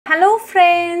Hello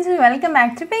friends, welcome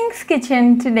back to Pink's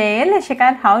Kitchen. Today let's check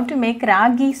out how to make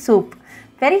ragi soup.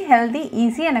 Very healthy,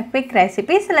 easy and a quick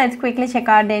recipe. So let's quickly check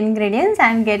out the ingredients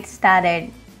and get started.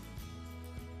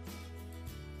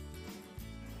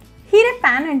 Heat a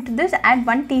pan. Into this add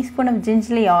 1 teaspoon of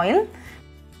gingelly oil.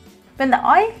 When the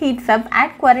oil heats up,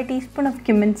 add 1/4 teaspoon of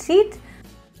cumin seeds,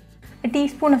 a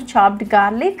teaspoon of chopped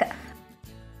garlic,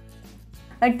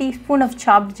 a teaspoon of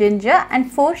chopped ginger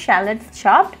and 4 shallots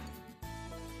chopped.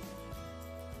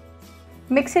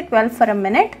 Mix it well for a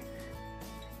minute.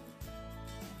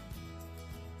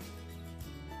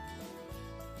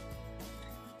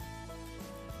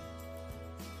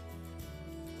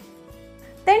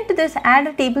 Then to this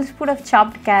add a tablespoon of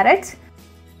chopped carrots,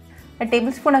 a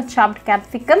tablespoon of chopped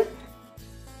capsicum,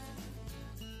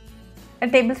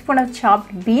 a tablespoon of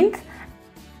chopped beans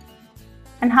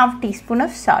and half teaspoon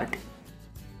of salt.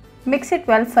 Mix it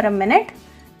well for a minute.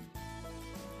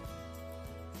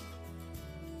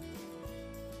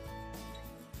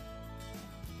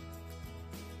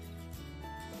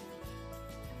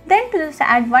 Then to this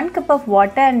add 1 cup of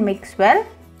water and mix well.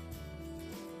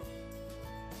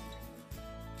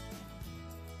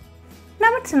 Now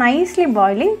it's nicely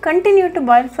boiling. Continue to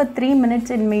boil for 3 minutes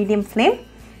in medium flame.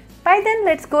 By then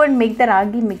let's go and make the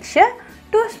ragi mixture.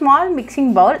 To a small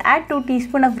mixing bowl add 2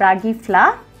 teaspoons of ragi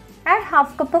flour. Add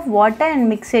half cup of water and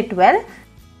mix it well.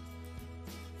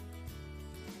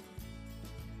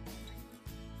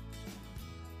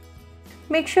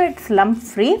 Make sure it's lump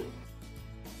free.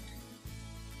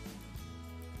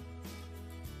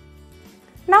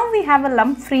 Now we have a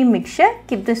lump free mixture.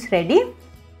 Keep this ready.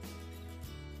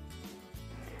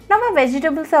 Now our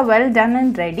vegetables are well done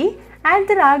and ready. Add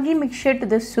the ragi mixture to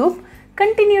the soup.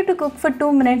 Continue to cook for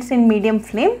 2 minutes in medium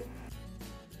flame.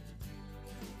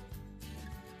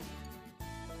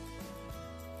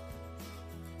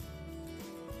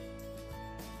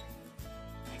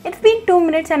 It's been 2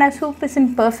 minutes and our soup is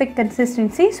in perfect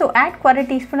consistency. So add 1/4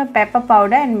 teaspoon of pepper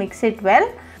powder and mix it well.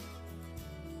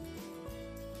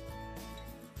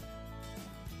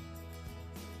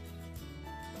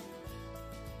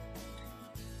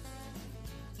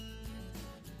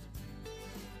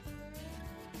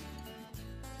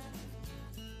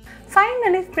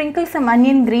 Finally, sprinkle some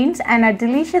onion greens and our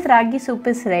delicious ragi soup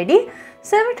is ready.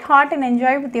 Serve it hot and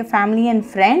enjoy with your family and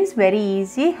friends. Very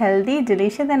easy, healthy,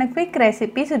 delicious and a quick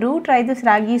recipe. So do try this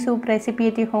ragi soup recipe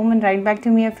at your home and write back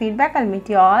to me your feedback. I'll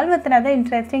meet you all with another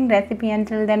interesting recipe.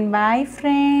 Until then, bye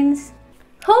friends.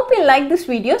 Hope you like this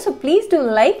video, so please do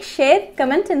like, share,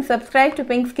 comment and subscribe to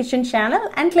Pink's Kitchen channel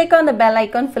and click on the bell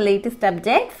icon for latest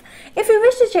updates. If you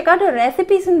wish to check out our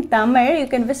recipes in Tamil, you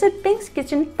can visit Pink's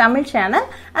Kitchen Tamil channel.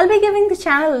 I'll be giving the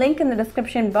channel link in the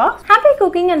description box. Happy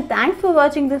cooking and thanks for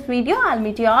watching this video. I'll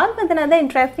meet you all with another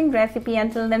interesting recipe.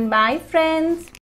 Until then, bye friends.